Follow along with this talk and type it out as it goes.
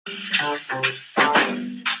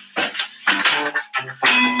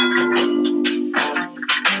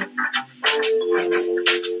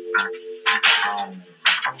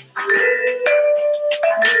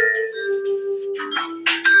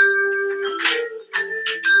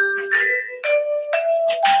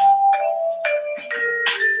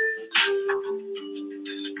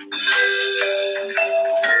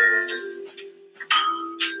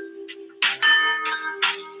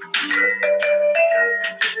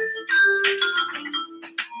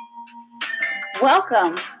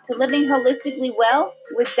Welcome to Living Holistically Well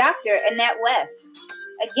with Dr. Annette West.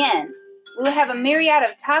 Again, we will have a myriad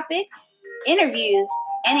of topics, interviews,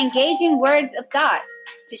 and engaging words of thought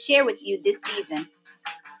to share with you this season.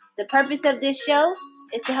 The purpose of this show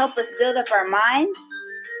is to help us build up our minds,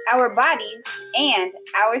 our bodies, and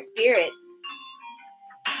our spirits.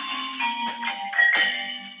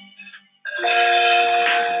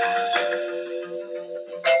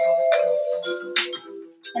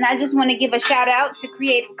 And I just want to give a shout out to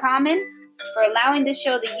Creative Commons for allowing the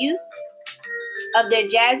show the use of their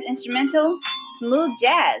jazz instrumental, Smooth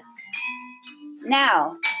Jazz.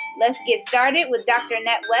 Now, let's get started with Dr.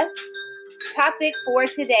 Annette West's topic for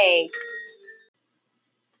today.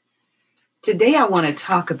 Today I want to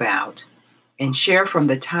talk about and share from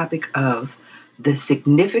the topic of the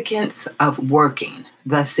significance of working.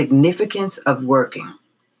 The significance of working.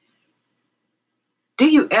 Do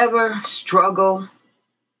you ever struggle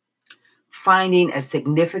finding a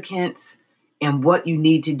significance in what you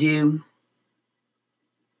need to do?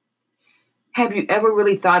 Have you ever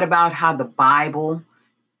really thought about how the Bible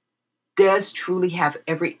does truly have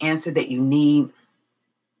every answer that you need?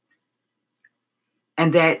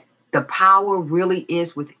 And that the power really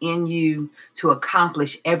is within you to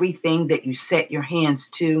accomplish everything that you set your hands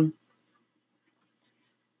to?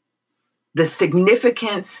 The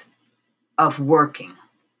significance of working.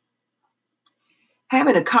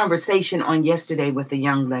 Having a conversation on yesterday with a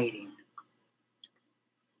young lady.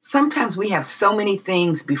 Sometimes we have so many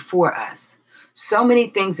things before us, so many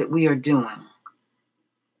things that we are doing,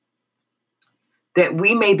 that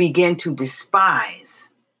we may begin to despise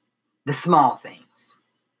the small things.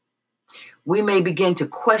 We may begin to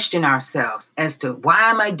question ourselves as to, why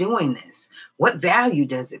am I doing this? What value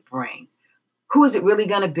does it bring? Who is it really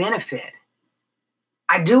going to benefit?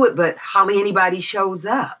 I do it, but hardly anybody shows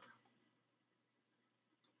up.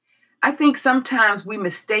 I think sometimes we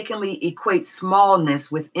mistakenly equate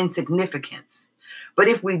smallness with insignificance. But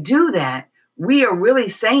if we do that, we are really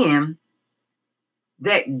saying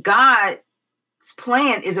that God's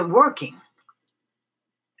plan isn't working.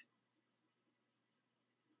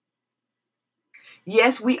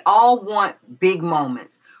 Yes, we all want big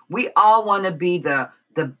moments. We all want to be the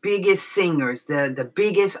biggest singers, the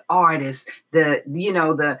biggest artists, the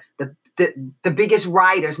biggest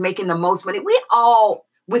writers, making the most money. We all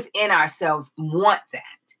within ourselves want that.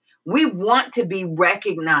 We want to be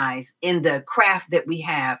recognized in the craft that we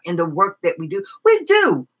have, in the work that we do. We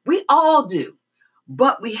do. We all do.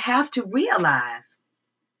 But we have to realize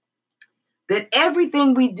that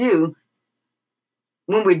everything we do,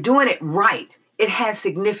 when we're doing it right, it has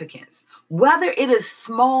significance. Whether it is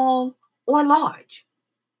small or large,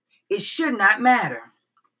 it should not matter.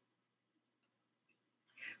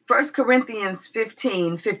 1 Corinthians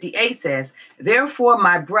 15:58 says, "Therefore,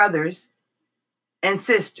 my brothers and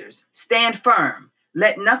sisters, stand firm.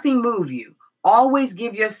 Let nothing move you. Always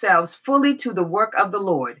give yourselves fully to the work of the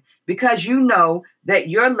Lord, because you know that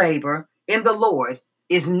your labor in the Lord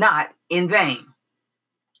is not in vain."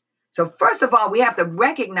 So first of all, we have to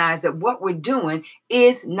recognize that what we're doing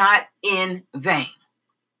is not in vain.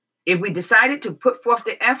 If we decided to put forth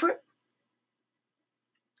the effort,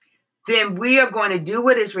 then we are going to do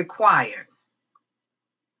what is required.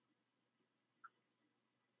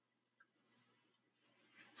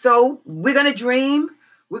 So we're going to dream.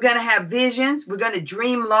 We're going to have visions. We're going to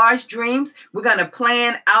dream large dreams. We're going to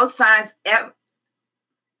plan outsized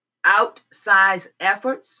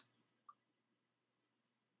efforts.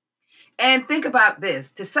 And think about this.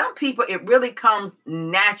 To some people, it really comes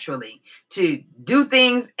naturally to do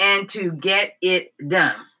things and to get it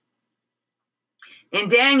done. In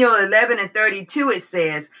Daniel 11:32, it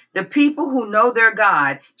says, "The people who know their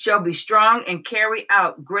God shall be strong and carry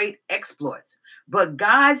out great exploits." But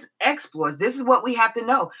God's exploits, this is what we have to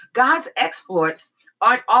know. God's exploits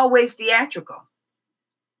aren't always theatrical.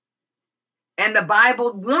 And the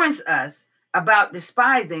Bible warns us about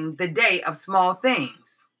despising the day of small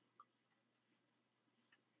things.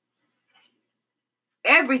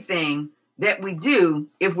 Everything that we do,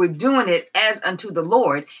 if we're doing it as unto the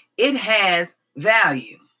Lord, it has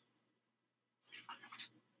value.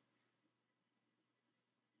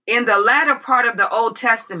 In the latter part of the Old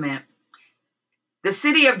Testament, the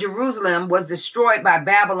city of Jerusalem was destroyed by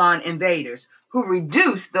Babylon invaders who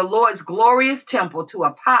reduced the Lord's glorious temple to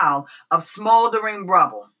a pile of smoldering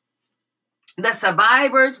rubble. The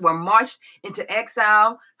survivors were marched into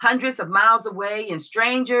exile hundreds of miles away, and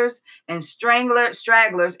strangers and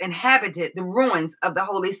stragglers inhabited the ruins of the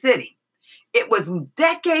holy city. It was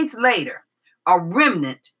decades later,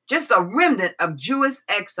 just a remnant of Jewish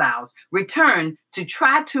exiles returned to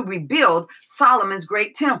try to rebuild Solomon's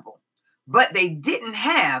great temple. But they didn't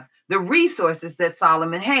have the resources that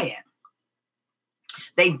Solomon had.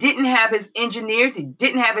 They didn't have his engineers. He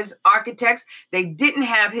didn't have his architects. They didn't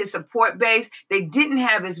have his support base. They didn't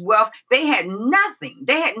have his wealth. They had nothing.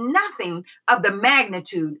 They had nothing of the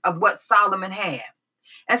magnitude of what Solomon had.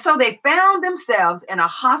 And so they found themselves in a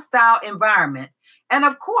hostile environment. And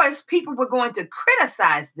of course, people were going to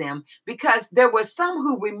criticize them because there were some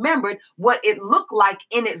who remembered what it looked like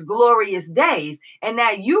in its glorious days. And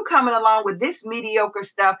now you coming along with this mediocre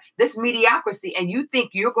stuff, this mediocrity, and you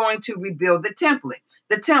think you're going to rebuild the temple.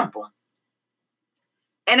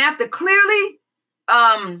 And after clearly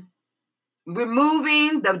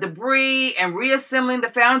removing the debris and reassembling the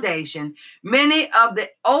foundation, many of the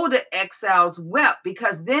older exiles wept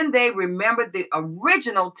because then they remembered the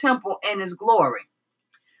original temple and its glory.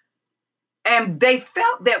 And they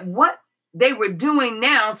felt that what they were doing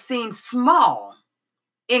now seemed small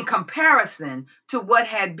in comparison to what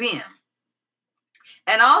had been.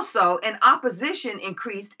 And also, an opposition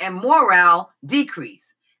increased and morale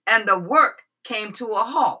decreased, and the work came to a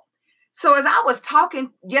halt. So as I was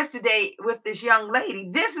talking yesterday with this young lady,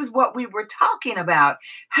 this is what we were talking about,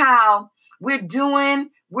 how we believe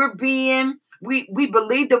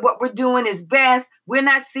that what we're doing is best. We're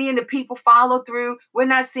not seeing the people follow through. We're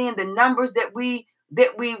not seeing the numbers that we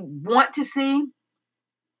want to see.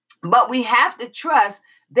 But we have to trust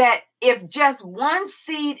that if just one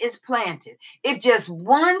seed is planted, it's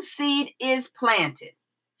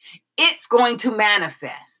going to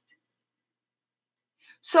manifest.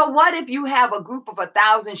 So what if you have a group of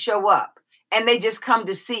 1,000 show up and they just come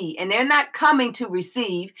to see, and they're not coming to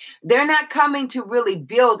receive, they're not coming to really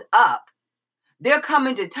build up, they're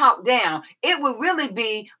coming to talk down? It would really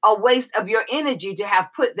be a waste of your energy to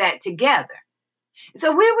have put that together.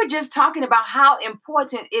 So we were just talking about how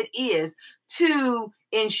important it is to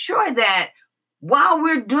ensure that while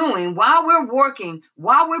we're working,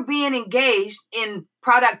 while we're being engaged in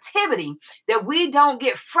productivity, that we don't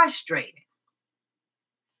get frustrated.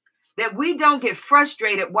 That we don't get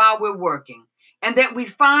frustrated while we're working, and that we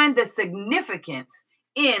find the significance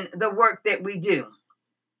in the work that we do.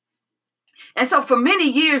 And so for many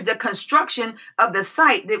years, the construction of the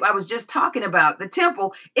site that I was just talking about, the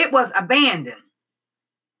temple, it was abandoned.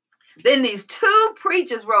 Then these two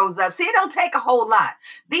preachers rose up. See, it don't take a whole lot.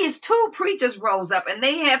 These two preachers rose up, and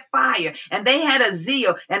they had fire, and they had a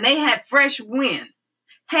zeal, and they had fresh wind.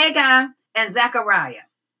 Haggai and Zechariah.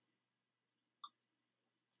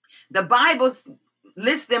 The Bible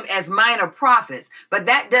lists them as minor prophets, but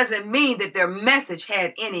that doesn't mean that their message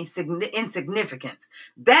had any insignificance.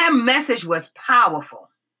 Their message was powerful.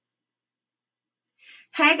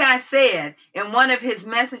 Haggai said in one of his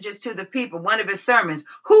messages to the people, one of his sermons,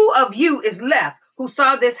 "Who of you is left who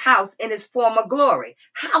saw this house in its former glory?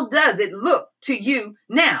 How does it look to you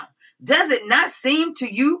now? Does it not seem to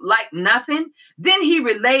you like nothing?" Then he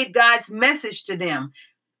relayed God's message to them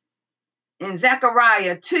in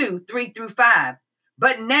Zechariah 2:3-5.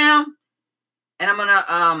 But now, and I'm going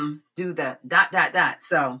to do the ...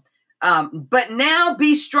 So, but now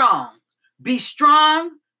be strong,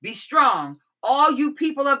 all you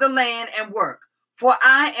people of the land, and work. For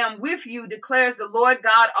I am with you, declares the Lord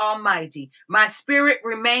God Almighty. My spirit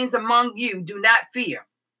remains among you. Do not fear.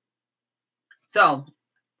 So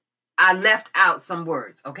I left out some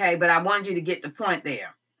words, okay? But I wanted you to get the point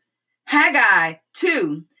there. Haggai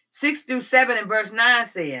 2:6-7 and verse 9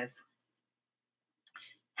 says,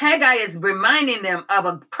 Haggai is reminding them of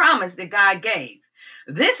a promise that God gave.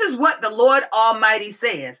 This is what the Lord Almighty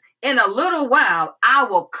says: in a little while I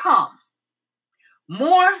will come,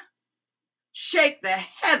 more shake the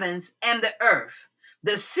heavens and the earth,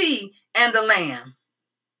 the sea and the land.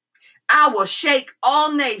 I will shake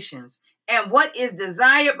all nations, and what is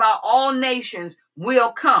desired by all nations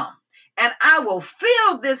will come, and I will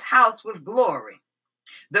fill this house with glory.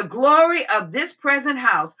 The glory of this present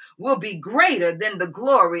house will be greater than the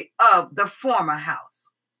glory of the former house.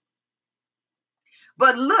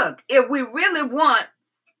 But look, if we really want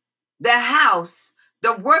the house,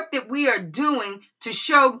 the work that we are doing to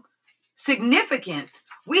show significance,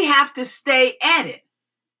 we have to stay at it.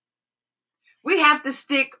 We have to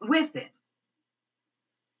stick with it.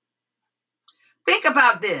 Think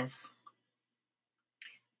about this.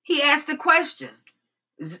 He asked the question,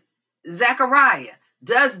 Zechariah,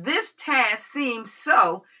 does this task seem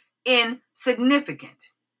so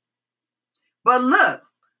insignificant? But look,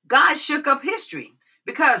 God shook up history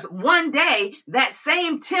because one day that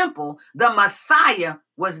same temple, the Messiah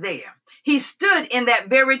was there. He stood in that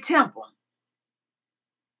very temple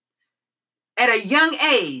at a young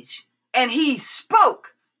age, and he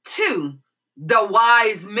spoke to the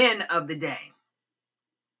wise men of the day.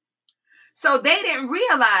 So they didn't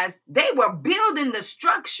realize they were building the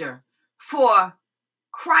structure for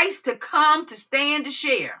Christ to come, to stand, to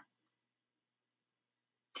share.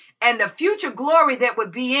 And the future glory that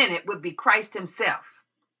would be in it would be Christ himself.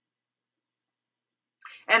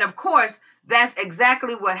 And of course, that's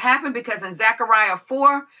exactly what happened, because in Zechariah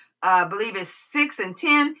 4, I believe it's 6 and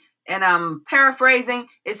 10, and I'm paraphrasing,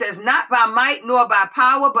 it says, not by might nor by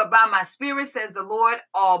power, but by my spirit, says the Lord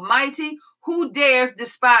Almighty. Who dares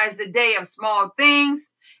despise the day of small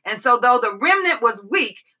things? And so though the remnant was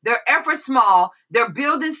weak, their efforts small, their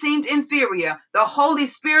building seemed inferior, the Holy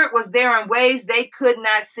Spirit was there in ways they could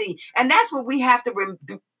not see. And that's what we have to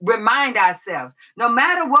remind ourselves. No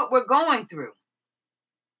matter what we're going through,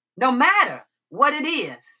 no matter what it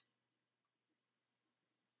is,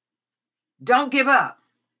 don't give up.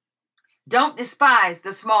 Don't despise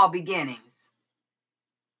the small beginnings.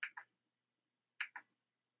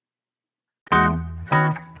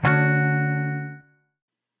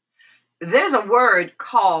 There's a word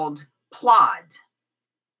called plod,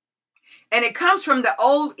 and it comes from the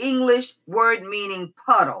Old English word meaning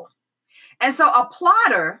puddle. And so a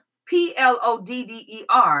plodder,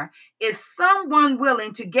 Plodder, is someone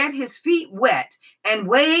willing to get his feet wet and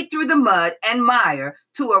wade through the mud and mire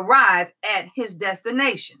to arrive at his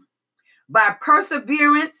destination. By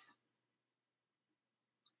perseverance,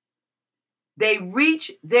 they reach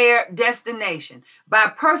their destination.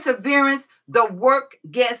 By perseverance, the work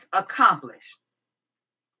gets accomplished.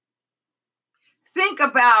 Think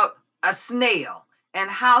about a snail and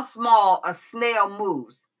how small a snail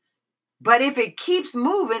moves. But if it keeps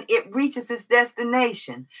moving, it reaches its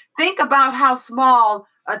destination. Think about how small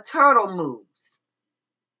a turtle moves.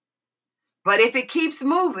 But if it keeps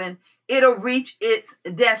moving, it'll reach its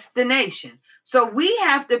destination. So we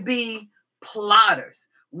have to be plodders,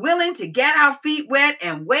 willing to get our feet wet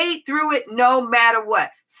and wade through it no matter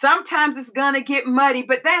what. Sometimes it's going to get muddy,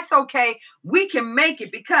 but that's okay. We can make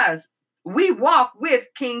it because we walk with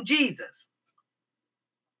King Jesus.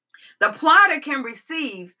 The plodder can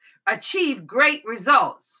achieve great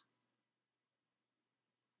results.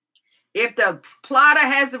 If the plodder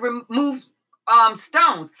has to remove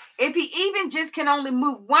stones, if he even just can only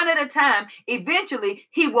move one at a time, eventually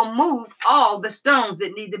he will move all the stones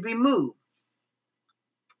that need to be moved.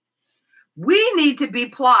 We need to be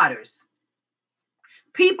plodders,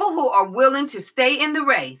 people who are willing to stay in the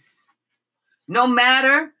race, no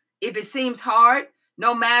matter if it seems hard,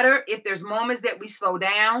 no matter if there's moments that we slow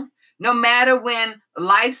down, no matter when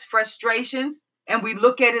life's frustrations, and we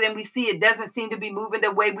look at it and we see it doesn't seem to be moving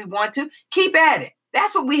the way we want to, keep at it.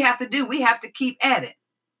 That's what we have to do. We have to keep at it.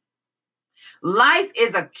 Life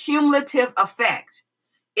is a cumulative effect.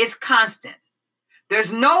 It's constant.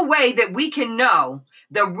 There's no way that we can know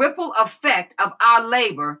the ripple effect of our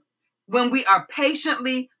labor when we are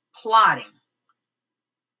patiently plodding.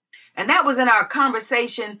 And that was in our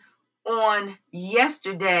conversation on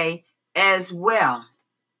yesterday as well.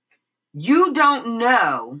 You don't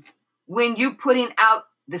know when you're putting out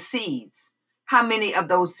the seeds, how many of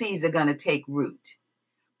those seeds are going to take root.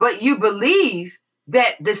 But you believe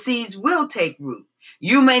that the seeds will take root.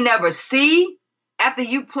 You may never see after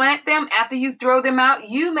you plant them, after you throw them out,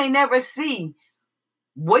 you may never see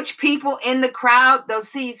which people in the crowd those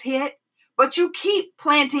seeds hit, but you keep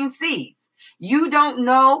planting seeds. You don't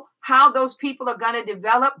know how those people are going to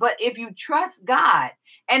develop, but if you trust God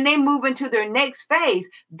and they move into their next phase,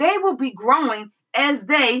 they will be growing as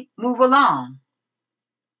they move along.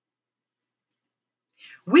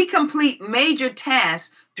 We complete major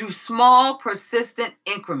tasks through small, persistent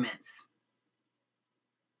increments.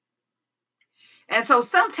 And so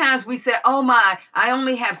sometimes we say, oh my, I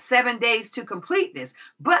only have 7 days to complete this.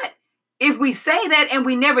 But if we say that and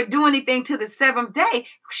we never do anything to the 7th day,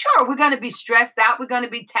 sure, we're going to be stressed out. We're going to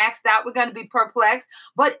be taxed out. We're going to be perplexed.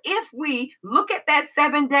 But if we look at that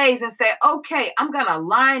 7 days and say, okay, I'm going to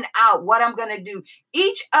line out what I'm going to do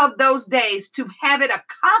each of those days to have it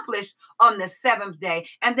accomplished on the 7th day,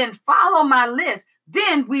 and then follow my list,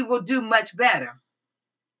 then we will do much better.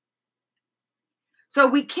 So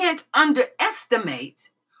we can't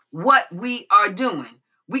underestimate what we are doing.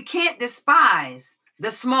 We can't despise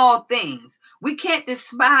the small things. We can't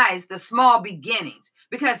despise the small beginnings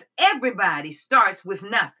because everybody starts with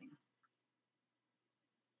nothing.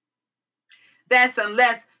 That's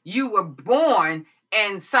unless you were born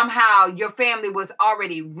and somehow your family was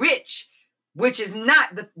already rich, which is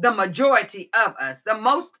not the majority of us. The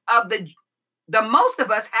most of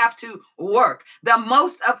us have to work. The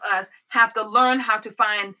most of us have to learn how to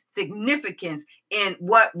find significance in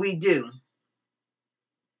what we do.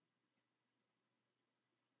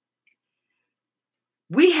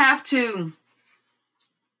 We have to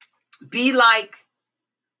be like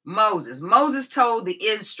Moses. Moses told the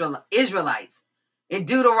Israelites in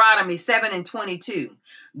Deuteronomy 7:22,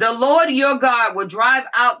 the Lord your God will drive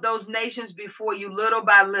out those nations before you little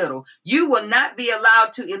by little. You will not be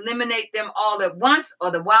allowed to eliminate them all at once,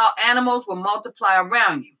 or the wild animals will multiply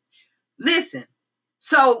around you. Listen,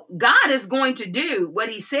 so God is going to do what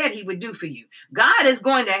he said he would do for you. God is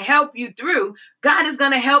going to help you through. God is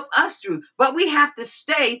going to help us through. But we have to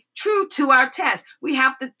stay true to our test. We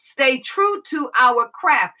have to stay true to our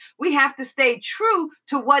craft. We have to stay true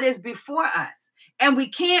to what is before us. And we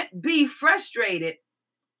can't be frustrated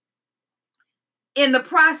in the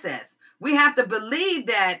process. We have to believe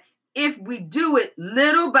that if we do it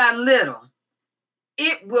little by little,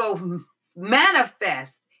 it will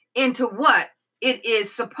manifest into what it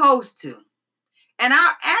is supposed to. And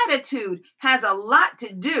our attitude has a lot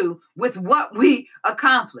to do with what we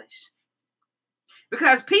accomplish.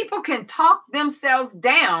 Because people can talk themselves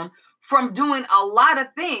down from doing a lot of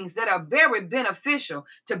things that are very beneficial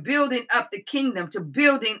to building up the kingdom, to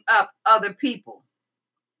building up other people.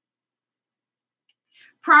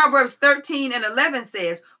 Proverbs 13:11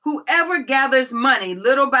 says, whoever gathers money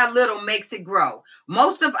little by little makes it grow.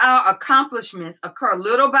 Most of our accomplishments occur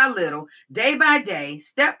little by little, day by day,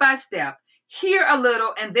 step by step, here a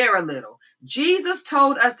little and there a little. Jesus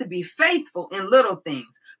told us to be faithful in little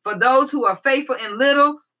things. For those who are faithful in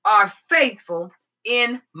little are faithful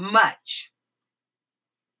in much.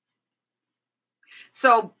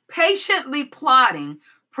 So patiently plotting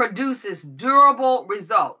produces durable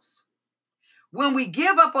results. When we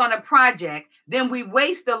give up on a project, then we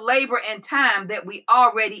waste the labor and time that we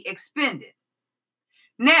already expended.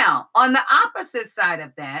 Now, on the opposite side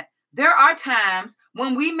of that, there are times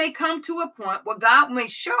when we may come to a point where God may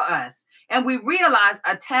show us and we realize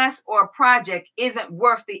a task or a project isn't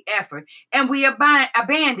worth the effort and we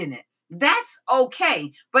abandon it. That's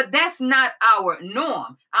okay, but that's not our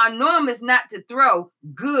norm. Our norm is not to throw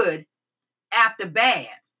good after bad.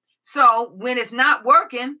 So when it's not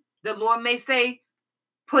working, the Lord may say,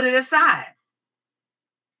 put it aside.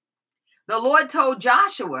 The Lord told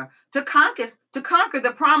Joshua to conquer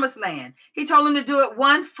the promised land. He told him to do it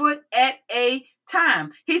 1 foot at a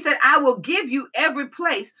time. He said, I will give you every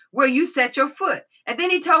place where you set your foot. And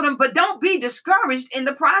then he told him, but don't be discouraged in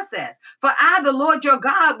the process. For I, the Lord your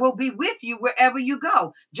God, will be with you wherever you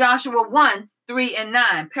go. Joshua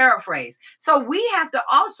 1:3-9, paraphrase. So we have to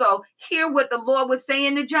also hear what the Lord was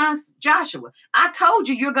saying to Joshua. I told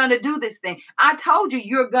you you're going to do this thing. I told you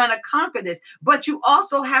you're going to conquer this. But you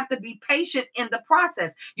also have to be patient in the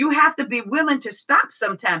process. You have to be willing to stop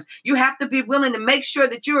sometimes. You have to be willing to make sure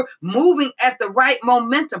that you're moving at the right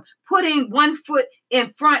momentum, putting one foot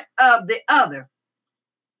in front of the other.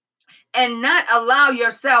 And not allow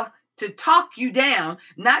yourself to talk you down,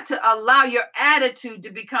 not to allow your attitude to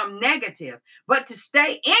become negative, but to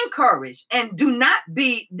stay encouraged and do not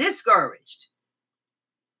be discouraged.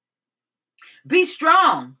 Be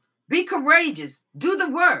strong, be courageous, do the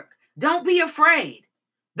work. Don't be afraid.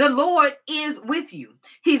 The Lord is with you.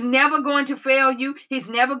 He's never going to fail you. He's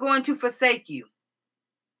never going to forsake you.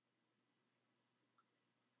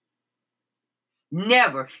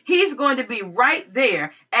 Never. He's going to be right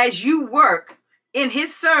there as you work in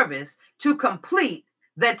his service to complete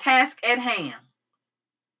the task at hand.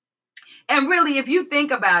 And really, if you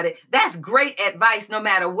think about it, that's great advice no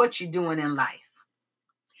matter what you're doing in life.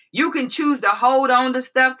 You can choose to hold on to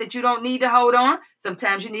stuff that you don't need to hold on.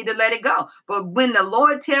 Sometimes you need to let it go. But when the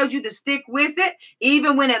Lord tells you to stick with it,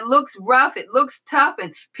 even when it looks rough, it looks tough,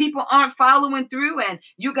 and people aren't following through, and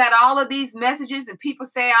you got all of these messages, and people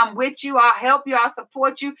say, I'm with you, I'll help you, I'll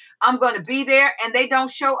support you, I'm going to be there, and they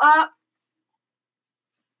don't show up,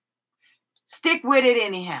 stick with it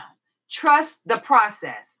anyhow. Trust the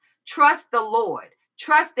process. Trust the Lord.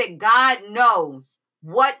 Trust that God knows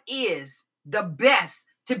what is the best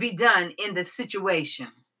to be done in the situation.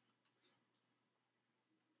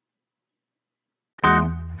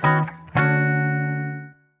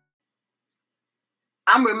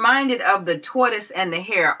 I'm reminded of the tortoise and the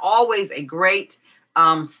hare, always a great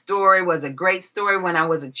story was a great story when I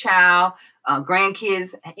was a child.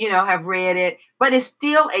 Grandkids, have read it, but it's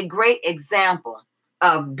still a great example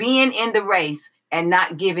of being in the race and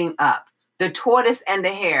not giving up. The tortoise and the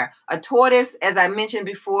hare. A tortoise, as I mentioned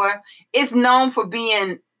before, is known for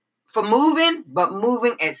moving, but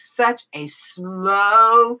moving at such a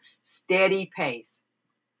slow, steady pace.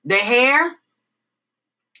 The hare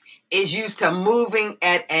is used to moving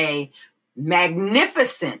at a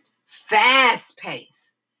magnificent, fast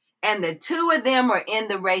pace. And the two of them are in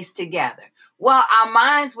the race together. Well, our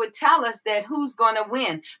minds would tell us that who's going to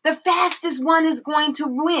win? The fastest one is going to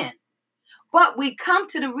win. But we come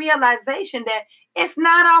to the realization that it's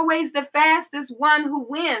not always the fastest one who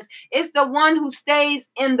wins. It's the one who stays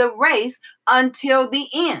in the race until the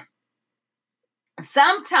end.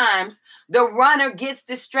 Sometimes the runner gets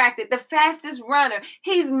distracted. The fastest runner,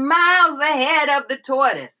 he's miles ahead of the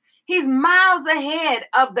tortoise. He's miles ahead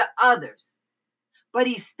of the others. But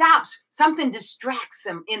he stops. Something distracts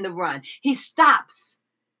him in the run. He stops.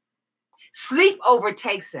 Sleep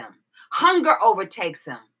overtakes him. Hunger overtakes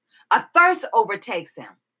him. A thirst overtakes him.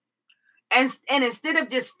 And instead of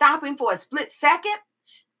just stopping for a split second,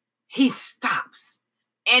 he stops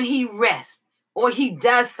and he rests or he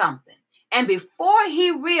does something. And before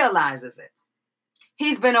he realizes it,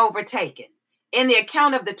 he's been overtaken. In the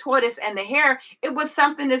account of the tortoise and the hare, it was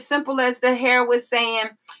something as simple as the hare was saying,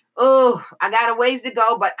 oh, I got a ways to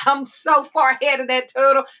go, but I'm so far ahead of that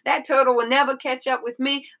turtle. That turtle will never catch up with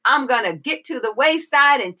me. I'm going to get to the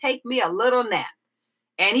wayside and take me a little nap.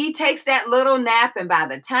 And he takes that little nap, and by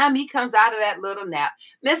the time he comes out of that little nap,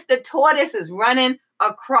 Mr. Tortoise is running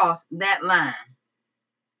across that line.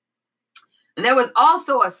 And there was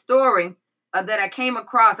also a story that I came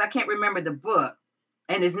across. I can't remember the book,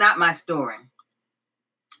 and it's not my story.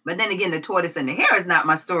 But then again, the tortoise and the hare is not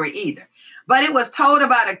my story either. But it was told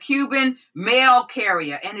about a Cuban mail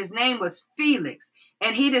carrier, and his name was Felix.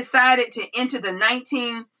 And he decided to enter the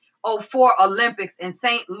 1904 Olympics in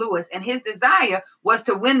St. Louis, and his desire was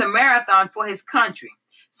to win the marathon for his country.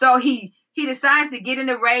 So he decides to get in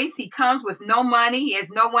the race. He comes with no money. He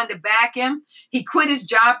has no one to back him. He quit his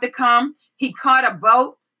job to come. He caught a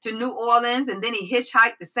boat to New Orleans, and then he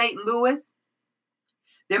hitchhiked to St. Louis.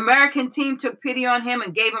 The American team took pity on him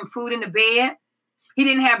and gave him food in the bed. He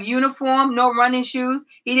didn't have uniform, no running shoes.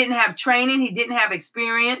 He didn't have training. He didn't have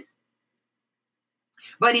experience.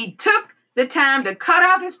 But he took the time to cut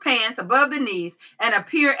off his pants above the knees and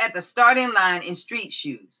appear at the starting line in street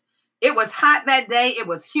shoes. It was hot that day. It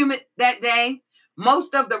was humid that day.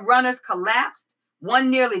 Most of the runners collapsed. One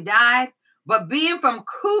nearly died. But being from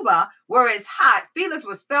Cuba, where it's hot, Felix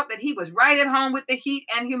felt that he was right at home with the heat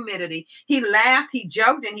and humidity. He laughed, he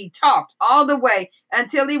joked, and he talked all the way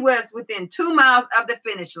until he was within 2 miles of the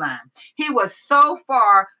finish line. He was so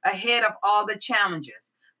far ahead of all the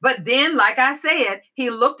challengers. But then, like I said, he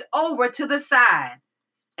looked over to the side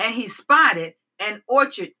and he spotted an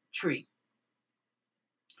orchard tree.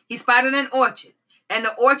 He spotted an orchard, and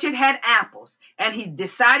the orchard had apples, and he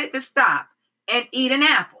decided to stop and eat an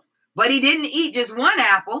apple. But he didn't eat just one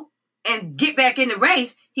apple and get back in the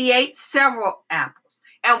race. He ate several apples.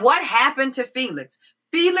 And what happened to Felix?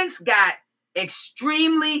 Felix got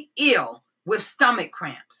extremely ill with stomach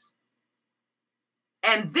cramps.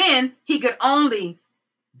 And then he could only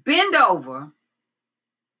bend over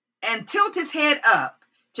and tilt his head up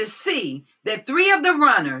to see that 3 of the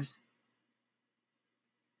runners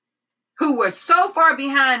who were so far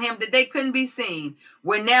behind him that they couldn't be seen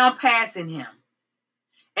were now passing him.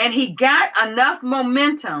 And he got enough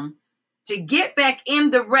momentum to get back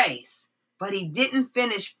in the race, but he didn't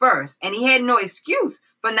finish first. And he had no excuse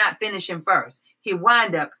for not finishing first. He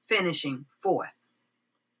wound up finishing 4th.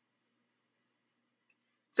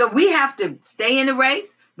 So we have to stay in the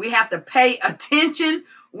race. We have to pay attention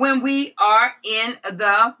when we are in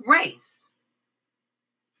the race.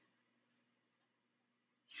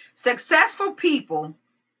 Successful people,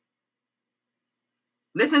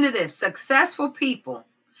 listen to this, successful people,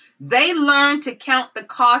 they learn to count the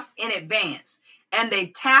cost in advance, and they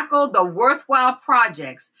tackle the worthwhile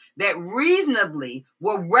projects that reasonably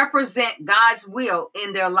will represent God's will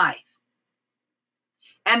in their life.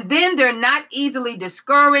 And then they're not easily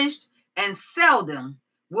discouraged, and seldom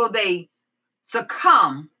will they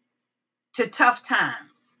succumb to tough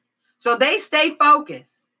times. So they stay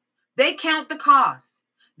focused. They count the costs.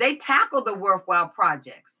 They tackle the worthwhile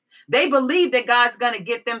projects. They believe that God's going to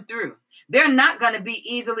get them through. They're not going to be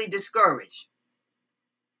easily discouraged.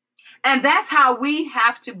 And that's how we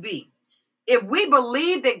have to be. If we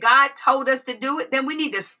believe that God told us to do it, then we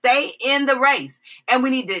need to stay in the race. And we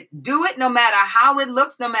need to do it no matter how it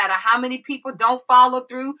looks, no matter how many people don't follow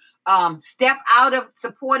through, step out of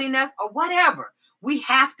supporting us or whatever. We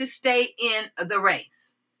have to stay in the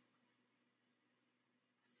race.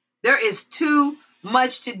 There is too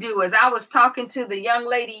much to do. As I was talking to the young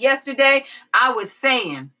lady yesterday, I was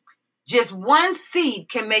saying just one seed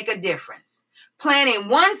can make a difference. Planting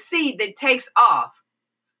one seed that takes off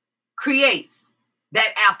creates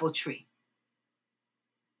that apple tree.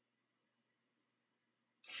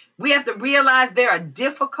 We have to realize there are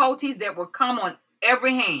difficulties that will come on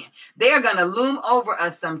every hand. They are going to loom over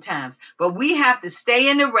us sometimes, but we have to stay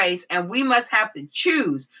in the race, and we must have to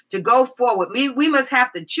choose to go forward. We must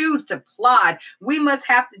have to choose to plod. We must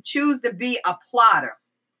have to choose to be a plodder.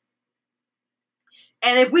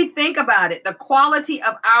 And if we think about it, the quality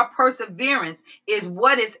of our perseverance is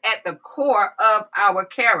what is at the core of our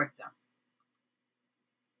character.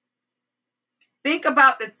 Think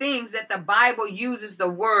about the things that the Bible uses the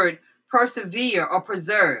word persevere or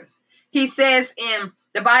preserves. The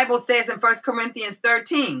Bible says in 1 Corinthians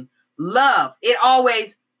 13, love, it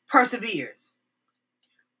always perseveres.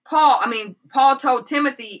 Paul told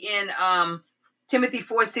Timothy in Timothy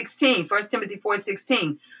 4:16, 1 Timothy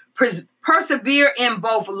 4:16, persevere in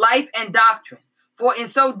both life and doctrine, for in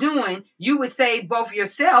so doing, you would save both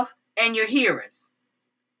yourself and your hearers.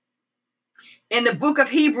 In the book of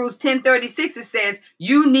Hebrews 10:36, it says,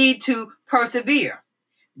 you need to persevere.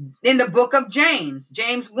 In the book of James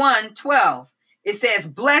 1:12, it says,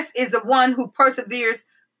 blessed is the one who perseveres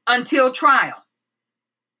until trial.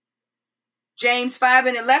 James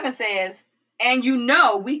 5:11 says, and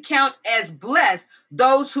we count as blessed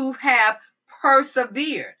those who have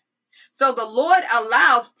persevered. So the Lord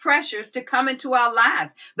allows pressures to come into our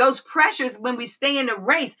lives. Those pressures, when we stay in the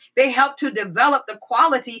race, they help to develop the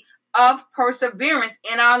quality of perseverance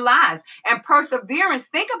in our lives. And perseverance,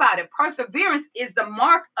 think about it, perseverance is the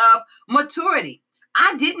mark of maturity.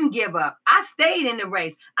 I didn't give up. I stayed in the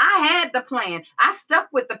race. I had the plan. I stuck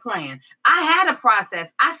with the plan. I had a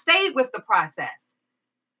process. I stayed with the process.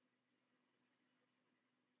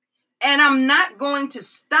 And I'm not going to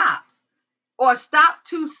stop or stop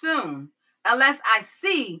too soon unless I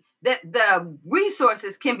see that the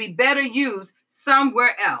resources can be better used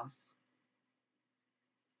somewhere else.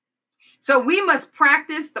 So we must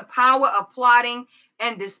practice the power of plotting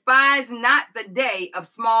and despise not the day of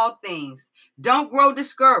small things. Don't grow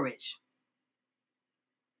discouraged.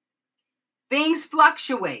 Things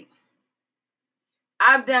fluctuate.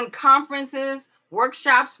 I've done conferences,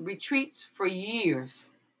 workshops, retreats for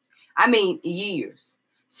years. Years.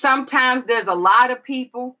 Sometimes there's a lot of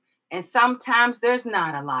people and sometimes there's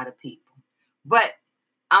not a lot of people. But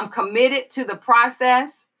I'm committed to the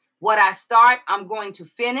process. What I start, I'm going to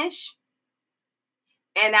finish.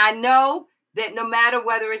 And I know that no matter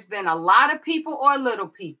whether it's been a lot of people or little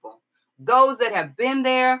people, those that have been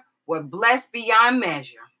there were blessed beyond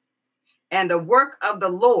measure. And the work of the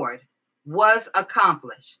Lord was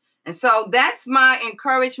accomplished. And so that's my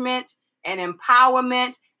encouragement and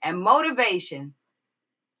empowerment and motivation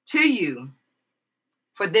to you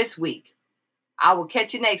for this week. I will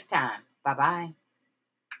catch you next time. Bye-bye.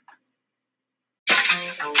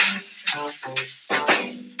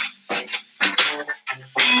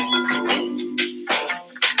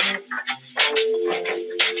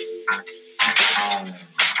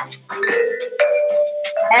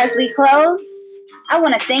 As we close, I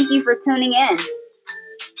want to thank you for tuning in.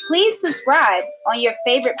 Please subscribe on your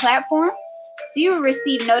favorite platform so you will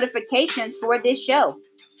receive notifications for this show.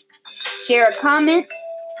 Share a comment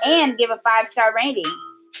and give a 5-star rating.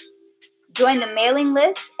 Join the mailing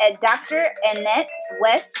list at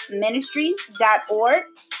drAnnetteWestMinistries.org.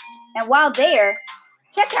 And while there,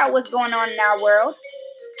 check out what's going on in our world.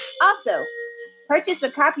 Also, purchase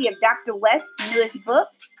a copy of Dr. West's newest book,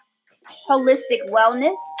 Holistic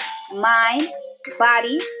Wellness, Mind,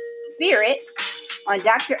 Body, Spirit, on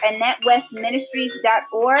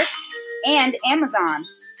drAnnetteWestMinistries.org and Amazon.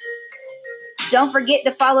 Don't forget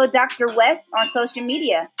to follow Dr. West on social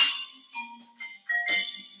media